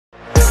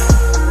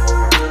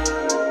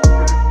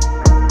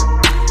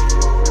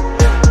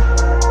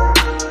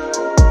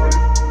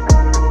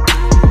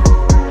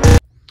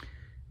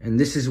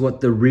this is what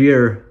the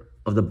rear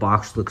of the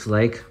box looks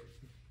like.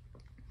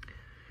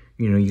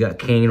 You know, you got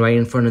Kane right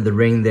in front of the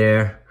ring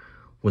there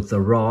with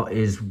the Raw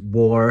is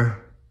War.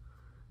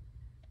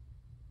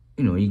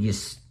 You know, he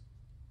just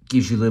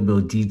gives you a little bit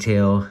of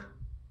detail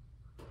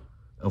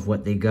of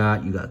what they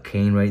got. You got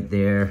Kane right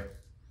there.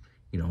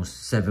 You know,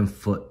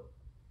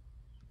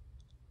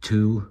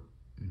 7'2".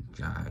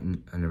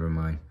 Never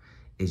mind.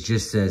 It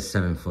just says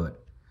 7 foot.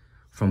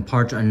 From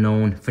Parts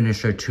Unknown,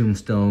 Finisher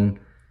Tombstone,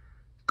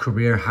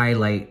 Career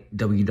Highlight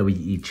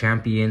WWE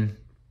Champion.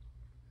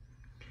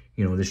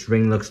 You know, this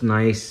ring looks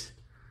nice.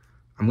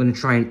 I'm going to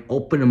try and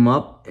open them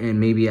up and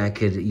maybe I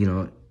could, you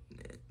know,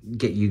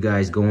 get you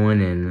guys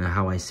going and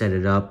how I set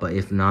it up. But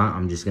if not,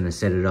 I'm just going to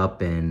set it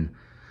up and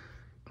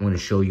I'm going to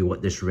show you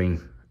what this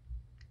ring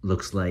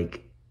looks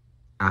like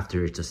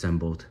after it's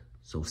assembled.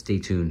 So stay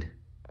tuned.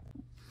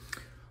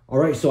 All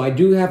right, so I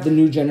do have the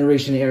new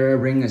generation era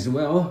ring as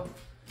well.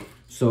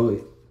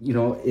 So, you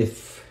know,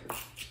 if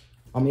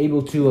I'm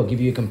able to, I'll give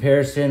you a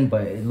comparison,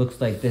 but it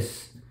looks like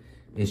this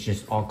is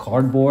just all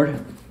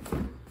cardboard.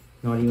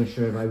 Not even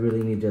sure if I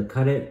really need to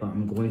cut it, but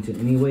I'm going to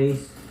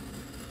anyways.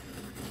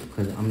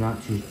 Because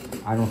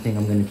I don't think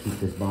I'm going to keep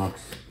this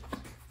box.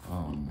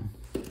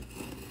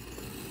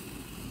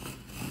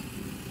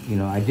 You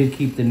know, I did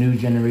keep the new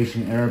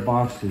generation era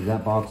box because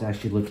that box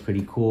actually looks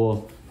pretty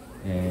cool.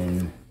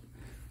 And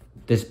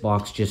this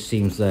box just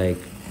seems like,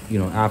 you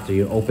know, after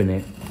you open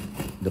it,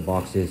 the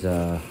box is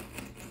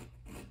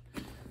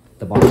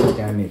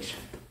damaged.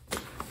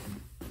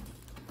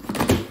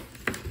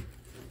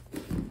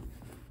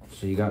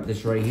 So you got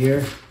this right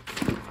here.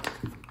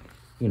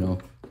 You know,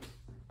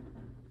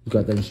 you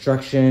got the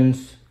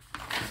instructions,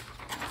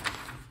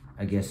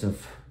 I guess,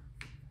 of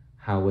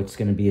how it's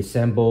going to be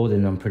assembled,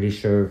 and I'm pretty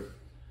sure,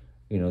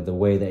 you know, the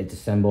way that it's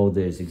assembled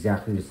is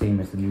exactly the same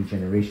as the new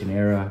generation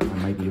era. I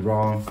might be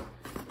wrong.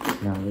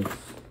 Now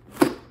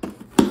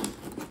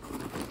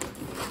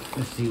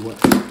let's see what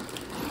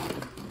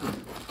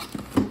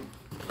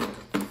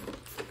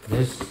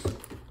this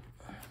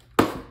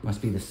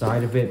must be, the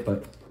side of it,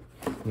 but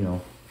you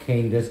know,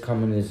 Kane does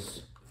come in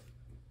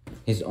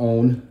his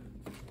own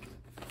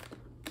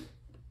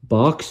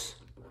box.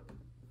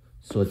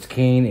 So it's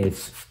Kane.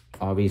 It's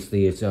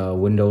obviously it's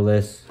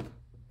windowless,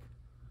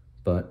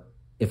 but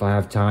if I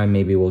have time,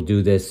 maybe we'll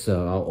do this.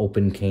 I'll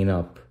open Kane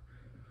up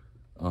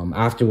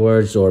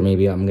afterwards, or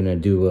maybe I'm gonna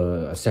do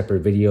a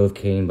separate video of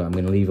Kane, but I'm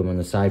gonna leave him on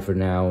the side for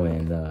now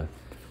and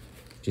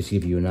just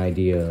give you an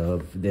idea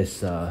of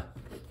this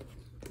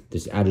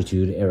this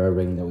Attitude Era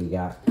ring that we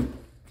got.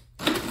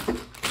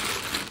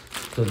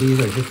 So these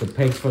are just the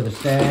pegs for the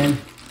stand.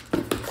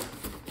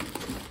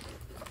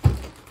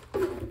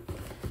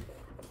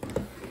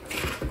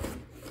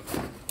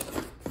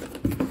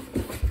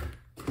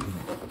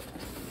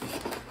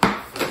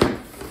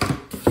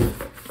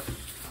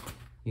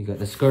 You got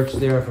the skirts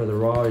there for the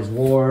Raw is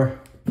War.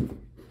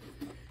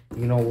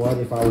 You know what?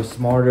 If I was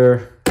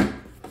smarter,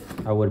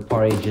 I would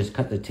probably just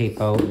cut the tape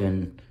out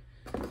and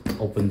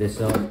open this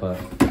up. But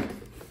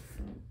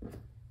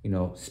you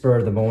know, spur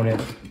of the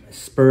moment,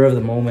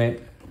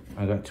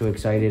 I got too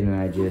excited and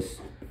I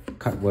just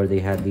cut where they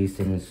had these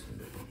things.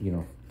 You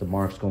know, the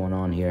marks going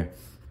on here.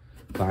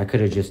 But I could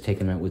have just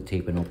taken it with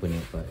tape and opened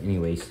it. But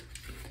anyways,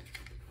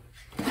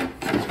 got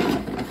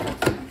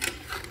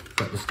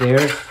the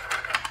stairs.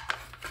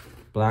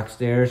 Black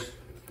stairs.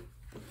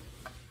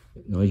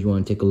 You know, you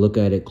want to take a look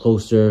at it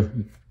closer.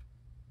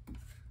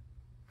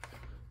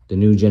 The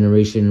new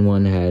generation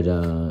one had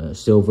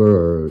silver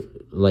or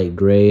light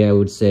gray, I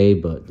would say,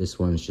 but this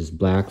one's just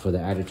black for the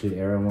Attitude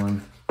Era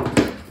one.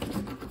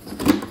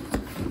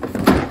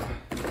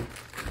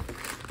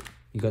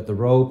 You got the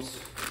ropes,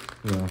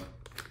 you know,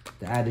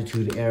 the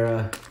Attitude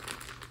Era.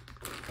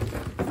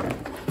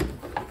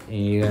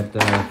 And you got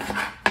the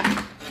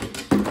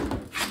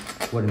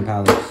wooden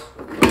pallets.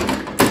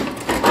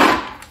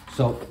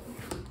 So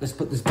let's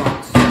put this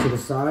box to the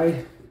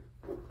side.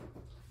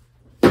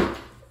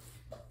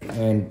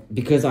 And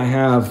because I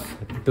have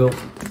built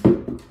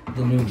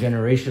the new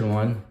generation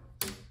one,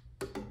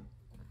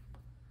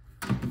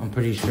 I'm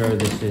pretty sure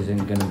this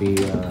isn't going to be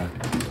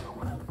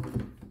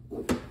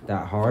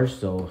that hard.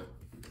 So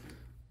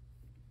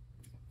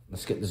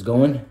let's get this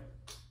going.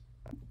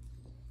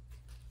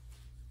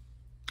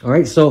 All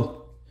right,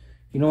 so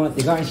you know what?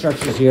 They got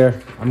instructions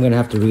here. I'm going to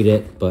have to read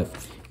it, but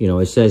you know,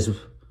 it says,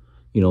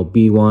 you know,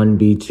 B1,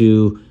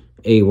 B2,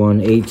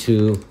 A1,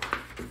 A2.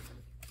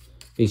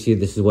 Basically,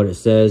 this is what it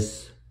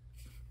says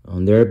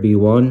on there,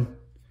 B1,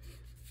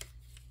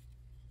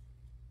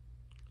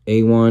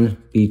 A1,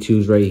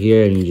 B2's right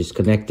here, and you just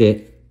connect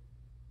it.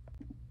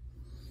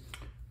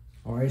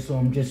 All right, so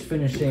I'm just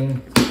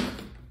finishing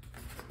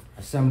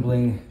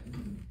assembling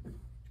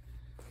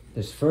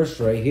this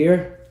first right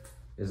here,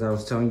 as I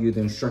was telling you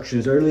the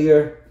instructions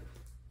earlier.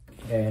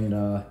 And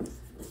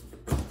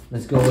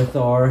let's go with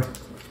our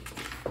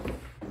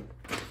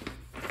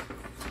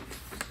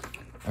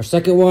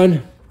second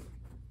one,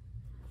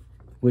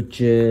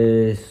 which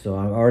is, so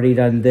I've already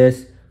done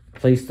this.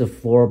 Place the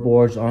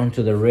floorboards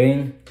onto the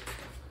ring.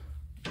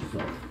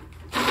 So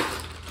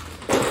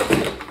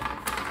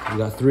You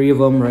got 3 of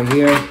them right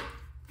here.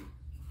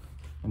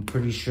 I'm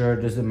pretty sure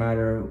it doesn't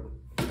matter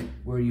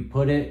where you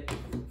put it.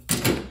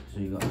 So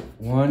you got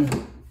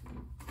 1.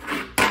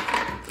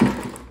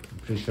 I'm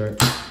pretty sure it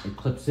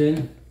clips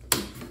in.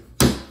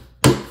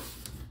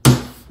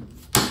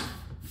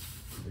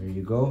 There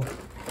you go.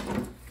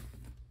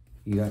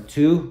 You got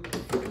 2.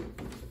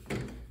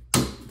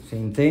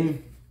 Same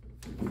thing.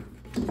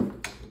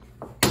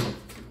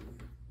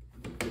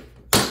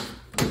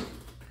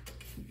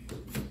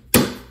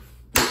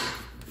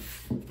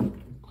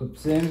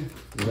 Clips in.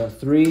 You got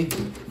 3.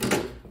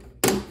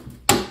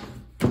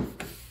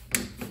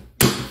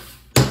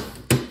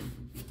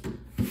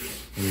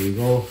 There you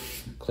go.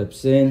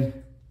 Clips in.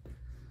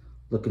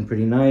 Looking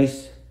pretty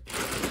nice.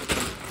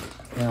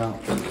 Now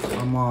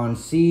I'm on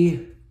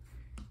C,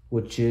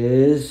 which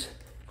is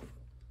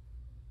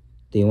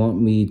they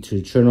want me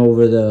to turn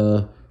over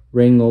the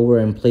ring over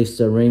and place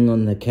the ring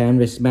on the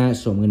canvas mat.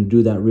 So I'm going to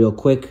do that real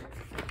quick.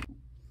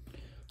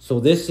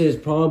 So this is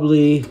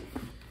probably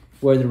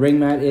where the ring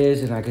mat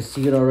is, and I can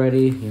see it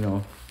already. You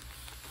know,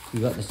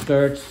 you got the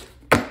skirts,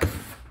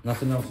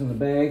 nothing else in the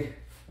bag.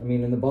 I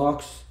mean, in the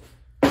box.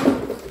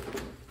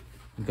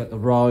 You got the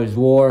Raw is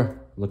War,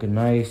 looking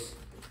nice.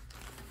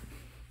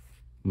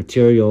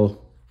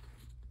 Material,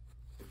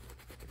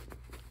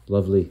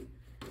 lovely.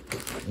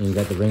 And you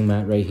got the ring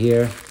mat right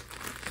here.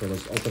 So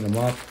let's open them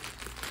up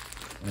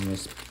and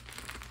let's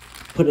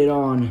put it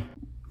on.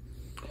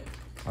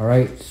 All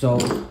right, so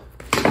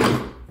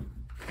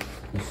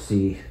let's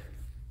see.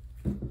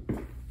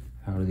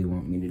 How do they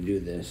want me to do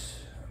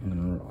this? I'm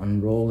gonna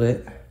unroll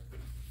it.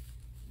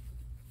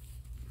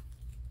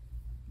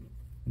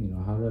 You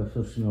know, how do I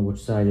supposed to know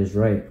which side is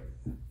right?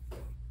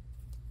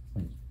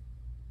 Like,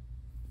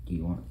 do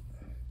you want?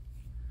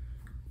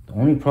 The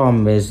only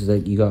problem is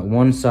that you got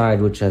one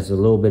side which has a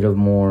little bit of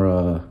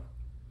more,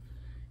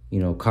 you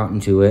know, cotton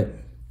to it.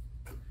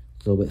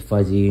 It's a little bit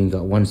fuzzy, and you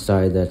got one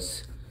side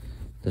that's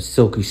the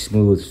silky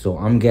smooth. So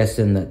I'm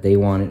guessing that they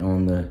want it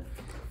on the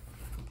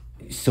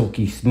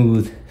silky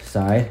smooth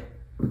side.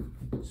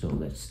 So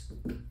let's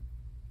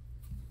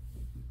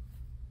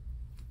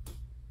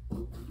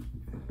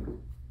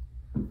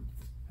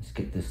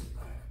get this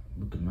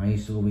looking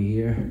nice over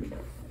here. And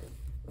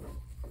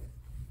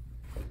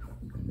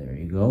there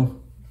you go.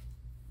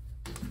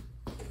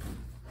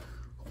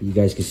 Hope you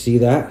guys can see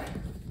that.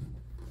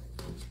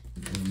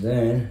 And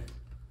then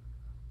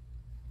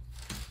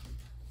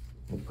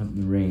we'll put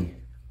the ring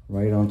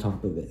right on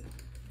top of it.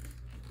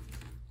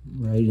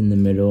 Right in the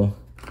middle.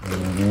 Right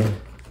on there.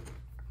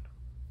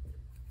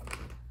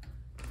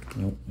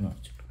 Nope, not.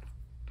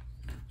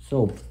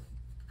 So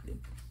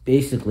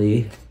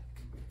basically,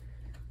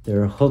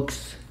 there are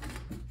hooks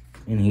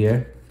in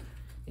here.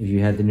 If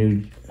you had the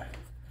new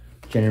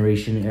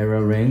generation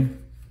era ring,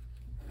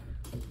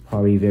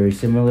 probably very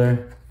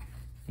similar.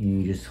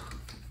 And you just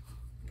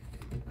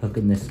hook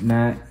in this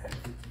mat,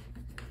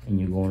 and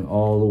you're going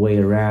all the way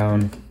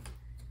around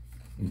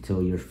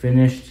until you're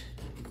finished.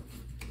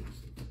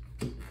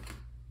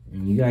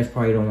 And you guys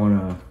probably don't want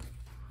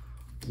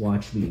to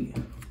watch me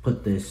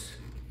put this,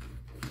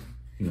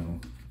 you know,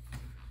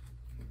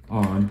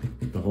 on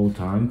the whole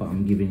time, but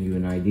I'm giving you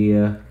an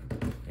idea.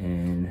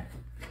 And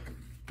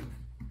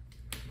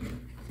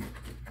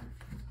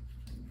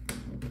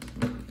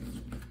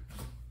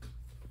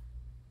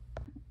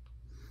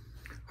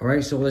all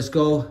right, so let's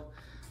go.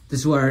 This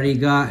is what I already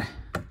got.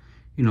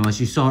 You know, as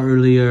you saw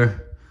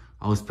earlier,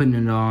 I was putting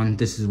it on.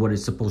 This is what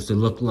it's supposed to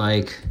look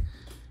like.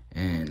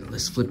 And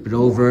let's flip it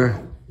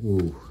over.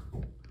 Ooh,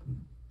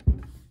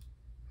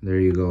 there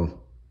you go.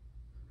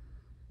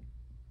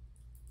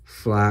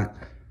 Flat,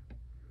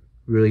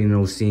 really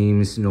no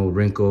seams, no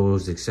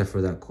wrinkles, except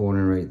for that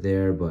corner right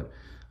there, but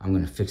I'm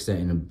gonna fix that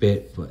in a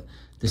bit. But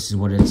this is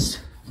what it's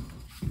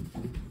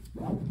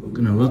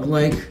gonna look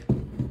like.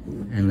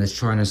 And let's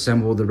try and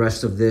assemble the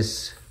rest of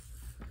this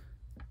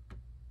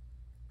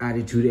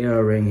Attitude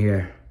Era ring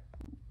here.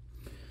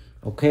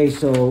 Okay,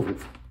 so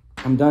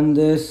I'm done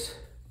this.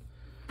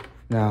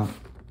 Now,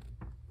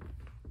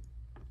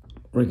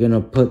 we're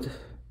gonna put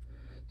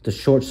the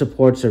short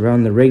supports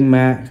around the ring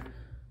mat.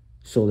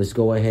 So let's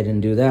go ahead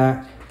and do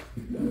that.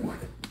 You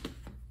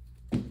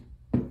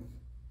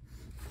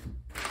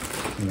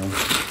know,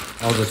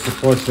 all the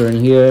supports are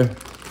in here,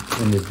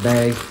 in this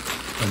bag.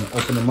 I'm gonna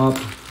open them up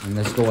and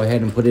let's go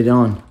ahead and put it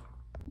on.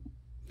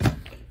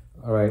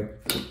 All right,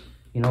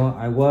 you know,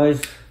 I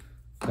was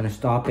gonna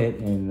stop it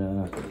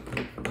and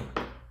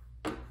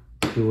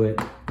do it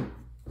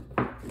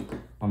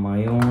on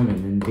my own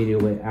and then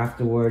video it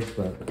afterwards,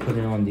 but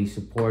putting on these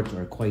supports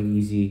are quite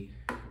easy,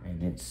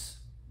 and it's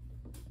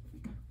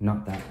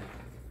not that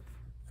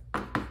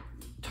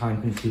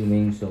time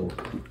consuming. So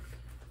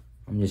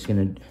I'm just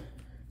gonna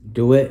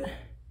do it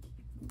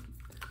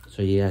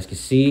so you guys can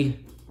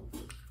see.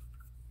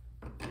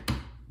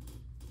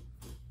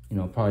 You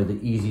know, probably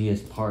the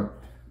easiest part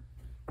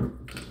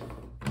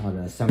of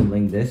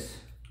assembling this.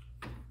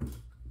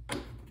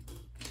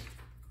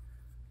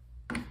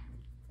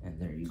 And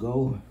there you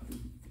go.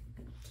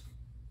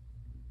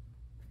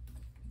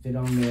 Fit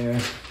on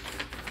there.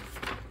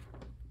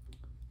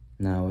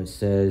 Now it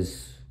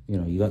says, you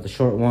know, you got the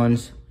short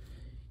ones,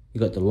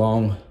 you got the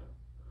long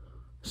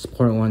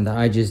support one that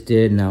I just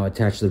did. Now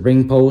attach the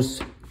ring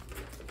post,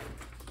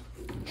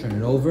 turn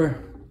it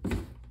over.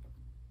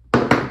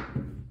 You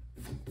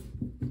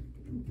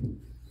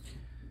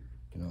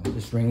know,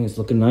 this ring is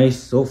looking nice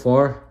so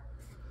far.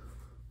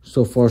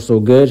 So far,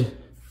 so good.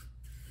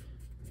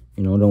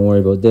 You know, don't worry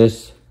about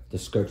this. The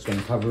skirt's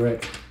gonna cover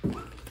it.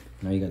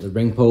 Now you got the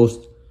ring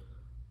post.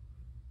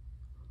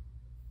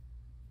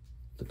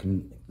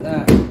 Looking like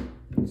that.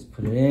 Let's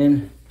put it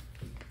in.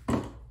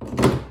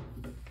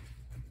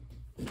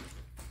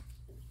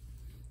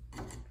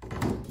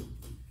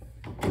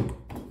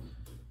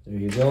 There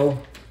you go.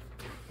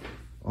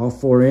 All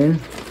 4 in.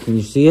 Can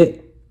you see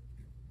it?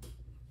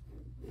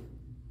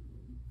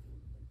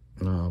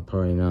 No,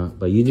 probably not.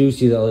 But you do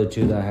see the other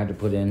 2 that I had to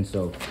put in,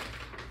 so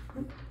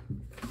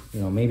you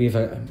know, maybe if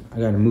I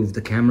gotta move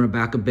the camera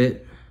back a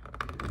bit.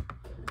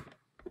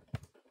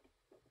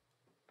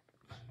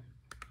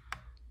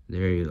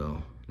 There you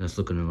go. That's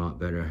looking a lot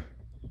better.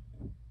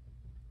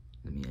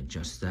 Let me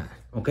adjust that.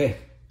 Okay.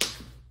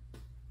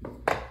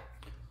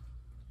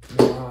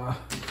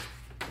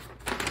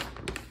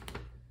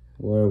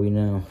 Where are we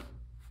now?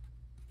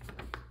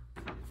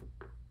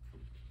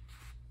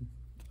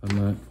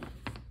 I'm at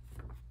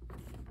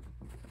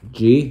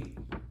G,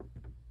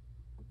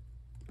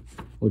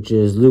 which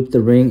is loop the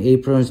ring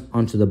aprons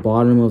onto the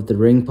bottom of the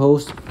ring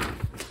post.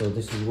 So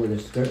this is where the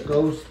skirt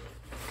goes.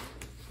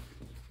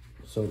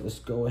 So let's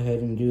go ahead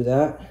and do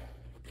that.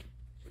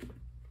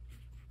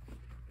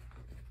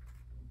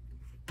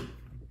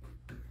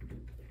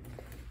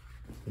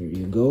 There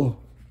you go.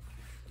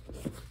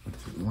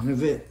 That's one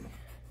of it.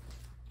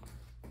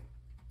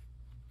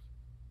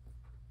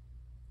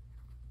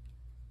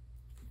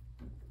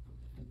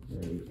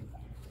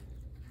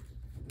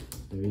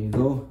 There you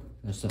go.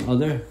 That's the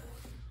other.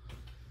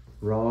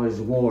 Raw is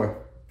war.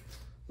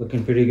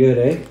 Looking pretty good,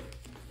 eh?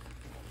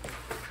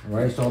 All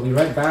right, so I'll be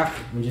right back.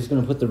 I'm just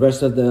gonna put the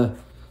rest of the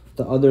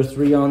other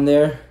 3 on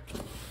there,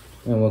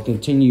 and we'll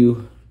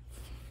continue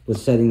with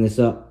setting this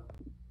up.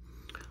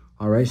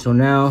 All right, so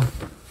now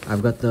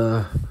I've got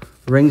the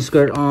ring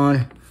skirt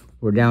on.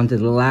 We're down to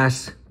the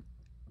last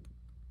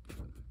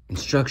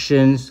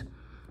instructions.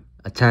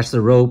 Attach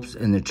the ropes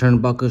and the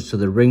turnbuckles to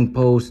the ring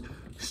post,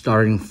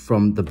 starting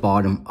from the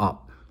bottom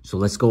up. So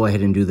let's go ahead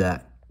and do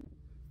that.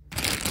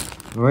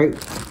 All right,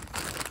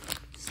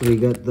 so we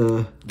got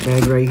the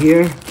bag right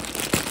here.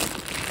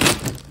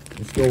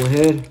 Let's go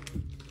ahead,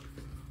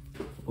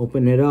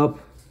 open it up.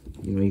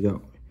 You know,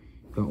 you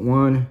got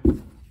 1,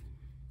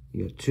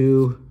 you got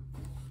 2,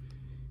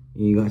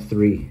 and you got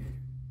 3.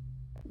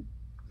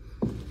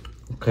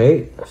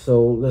 Okay,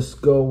 so let's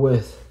go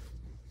with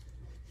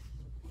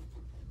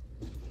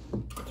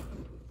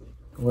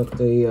what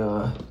they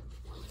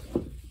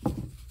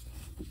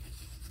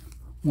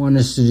want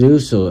us to do.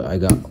 So I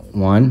got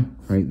 1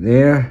 right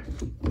there.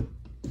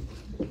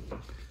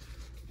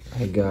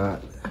 I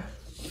got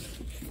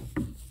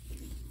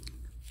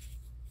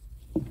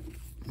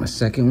my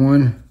second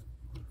one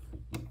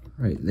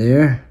right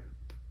there.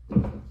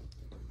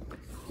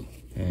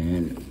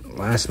 And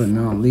last but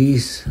not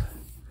least,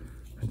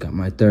 I got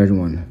my third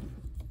one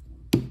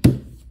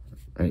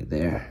right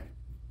there.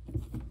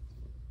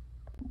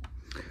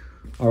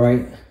 All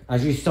right,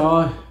 as you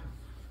saw,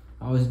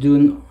 I was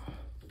doing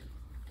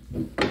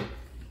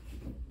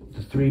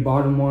the 3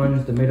 bottom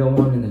ones, the middle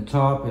one, and the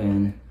top,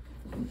 and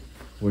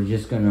we're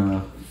just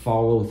gonna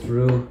follow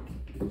through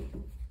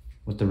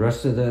with the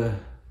rest of the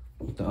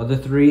other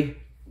 3.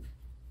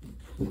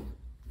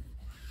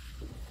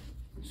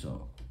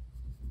 So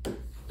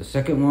the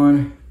second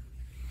one,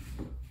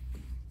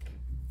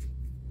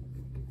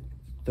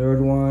 third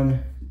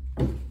one,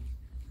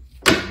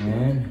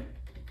 and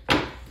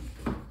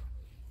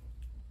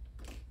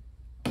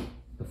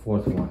the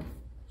 4th one.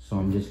 So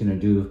I'm just gonna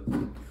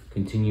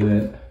continue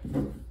it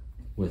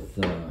with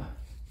the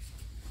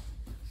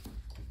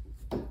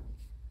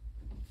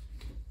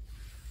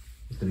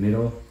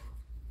middle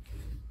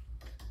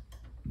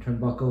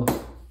turnbuckle.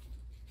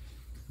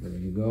 There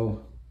you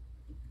go.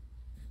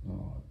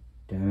 Oh,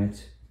 damn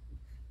it.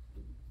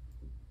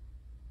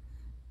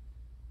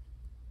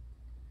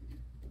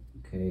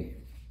 Okay.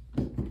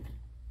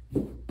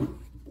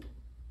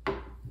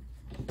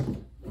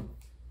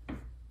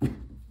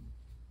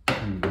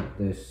 And get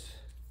this.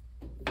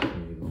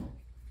 There you go.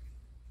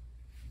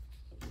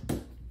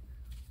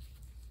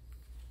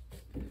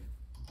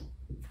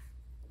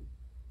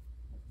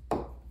 So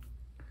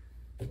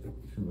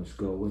let's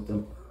go with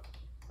the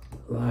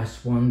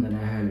last one that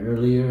I had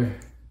earlier.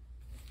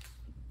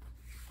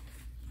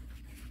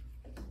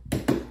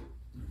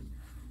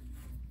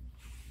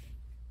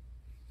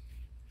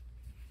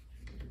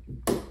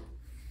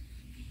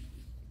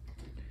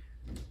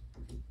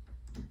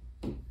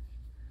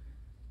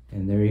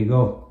 And there you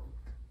go.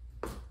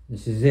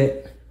 This is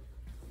it.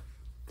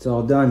 It's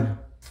all done.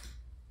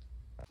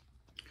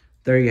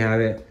 There you have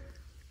it.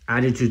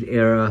 Attitude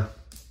Era,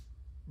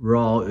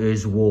 Raw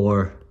is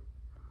War,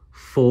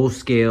 full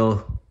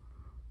scale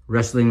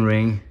wrestling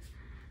ring.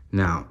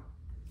 Now,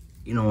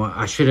 you know, what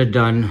I should have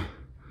done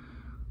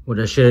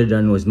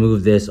was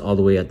move this all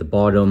the way at the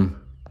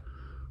bottom,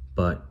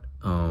 but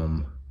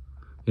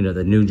you know,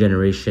 the new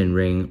generation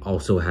ring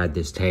also had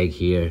this tag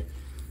here.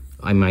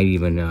 I might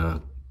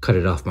even cut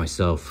it off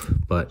myself,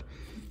 but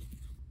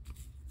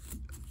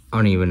I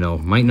don't even know.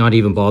 Might not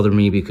even bother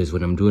me, because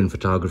when I'm doing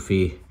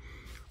photography,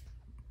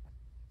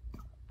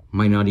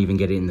 might not even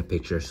get it in the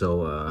picture.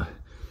 So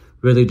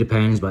really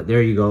depends, but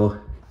there you go.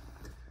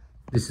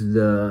 This is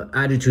the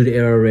Attitude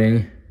Era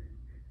ring.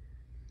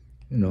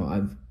 You know,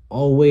 I've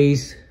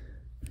always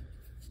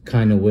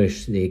kind of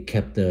wish they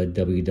kept the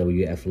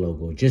WWF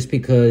logo, just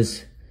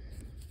because,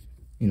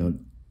 you know,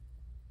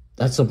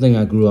 that's something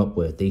I grew up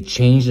with. They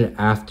changed it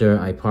after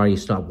I probably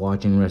stopped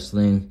watching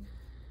wrestling,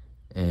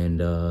 and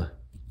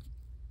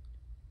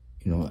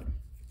you know,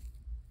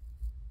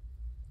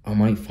 I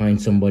might find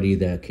somebody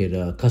that could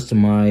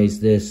customize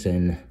this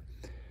and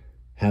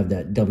have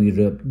that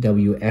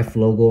WWF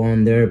logo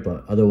on there,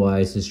 but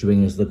otherwise this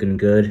ring is looking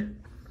good.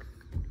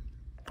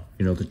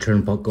 You know, the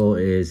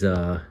turnbuckle is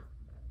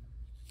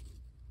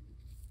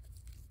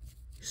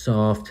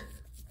soft.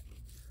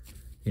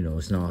 You know,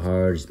 it's not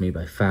hard. It's made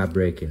by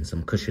fabric and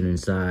some cushion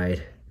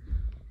inside.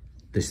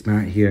 This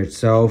mat here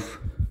itself,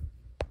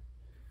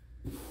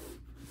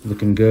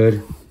 looking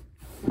good.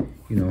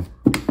 You know,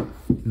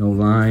 no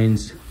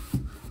lines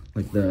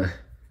like the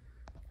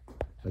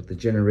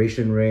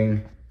generation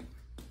ring.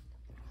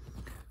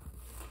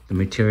 The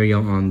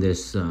material on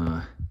this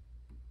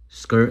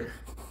skirt,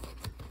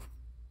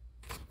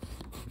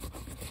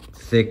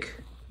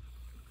 thick,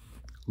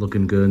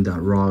 looking good.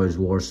 That Raw is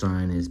War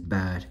sign is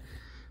bad.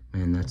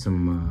 Man, that's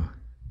some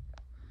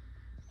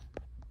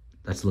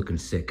that's looking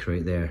sick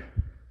right there.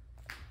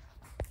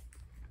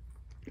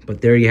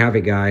 But there you have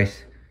it,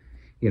 guys.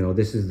 You know,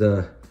 this is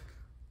the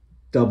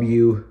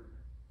WWE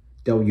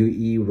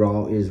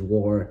Raw is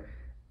War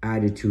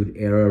Attitude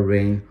Era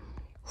ring.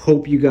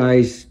 Hope you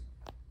guys,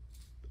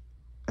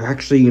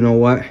 actually, you know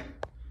what,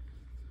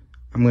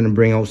 I'm gonna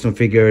bring out some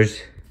figures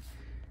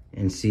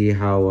and see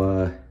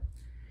how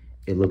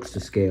it looks to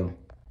scale.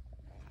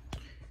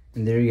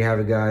 And there you have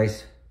it,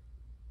 guys.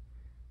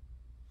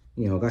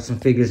 You know, got some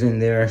figures in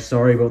there.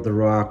 Sorry about The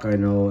Rock. I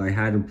know I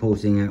had him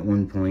posing at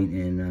one point,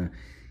 and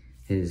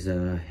his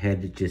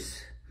head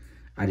just,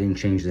 I didn't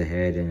change the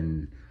head,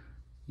 and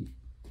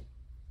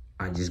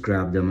I just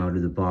grabbed them out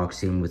of the box.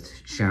 Same with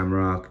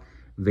Shamrock,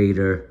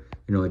 Vader.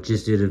 You know, I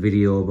just did a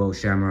video about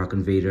Shamrock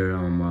and Vader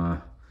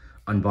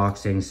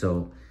unboxing.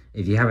 So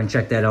if you haven't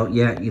checked that out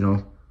yet, you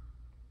know,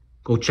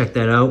 go check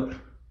that out.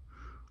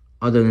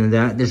 Other than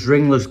that, this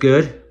ring looks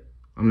good.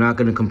 I'm not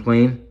going to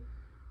complain.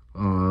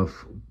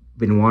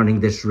 Been wanting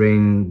this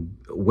ring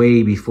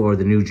way before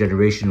the new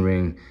generation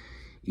ring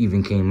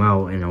even came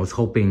out, and I was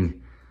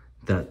hoping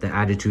that the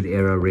Attitude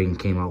Era ring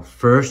came out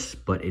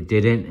first, but it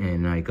didn't,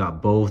 and I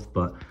got both.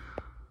 But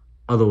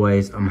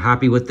otherwise, I'm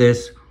happy with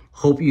this.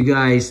 Hope you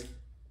guys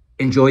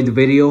enjoyed the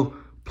video.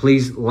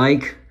 Please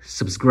like,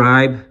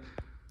 subscribe,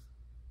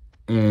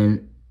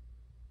 and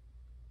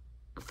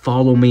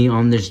follow me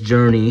on this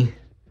journey,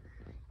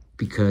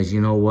 because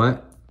you know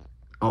what?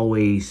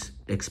 Always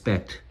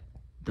expect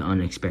the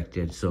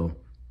unexpected. So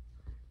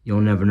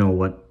you'll never know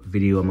what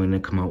video I'm going to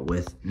come out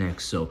with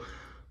next. So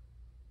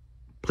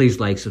please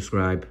like,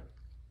 subscribe,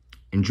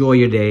 enjoy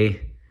your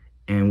day,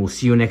 and we'll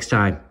see you next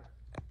time.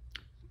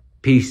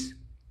 Peace.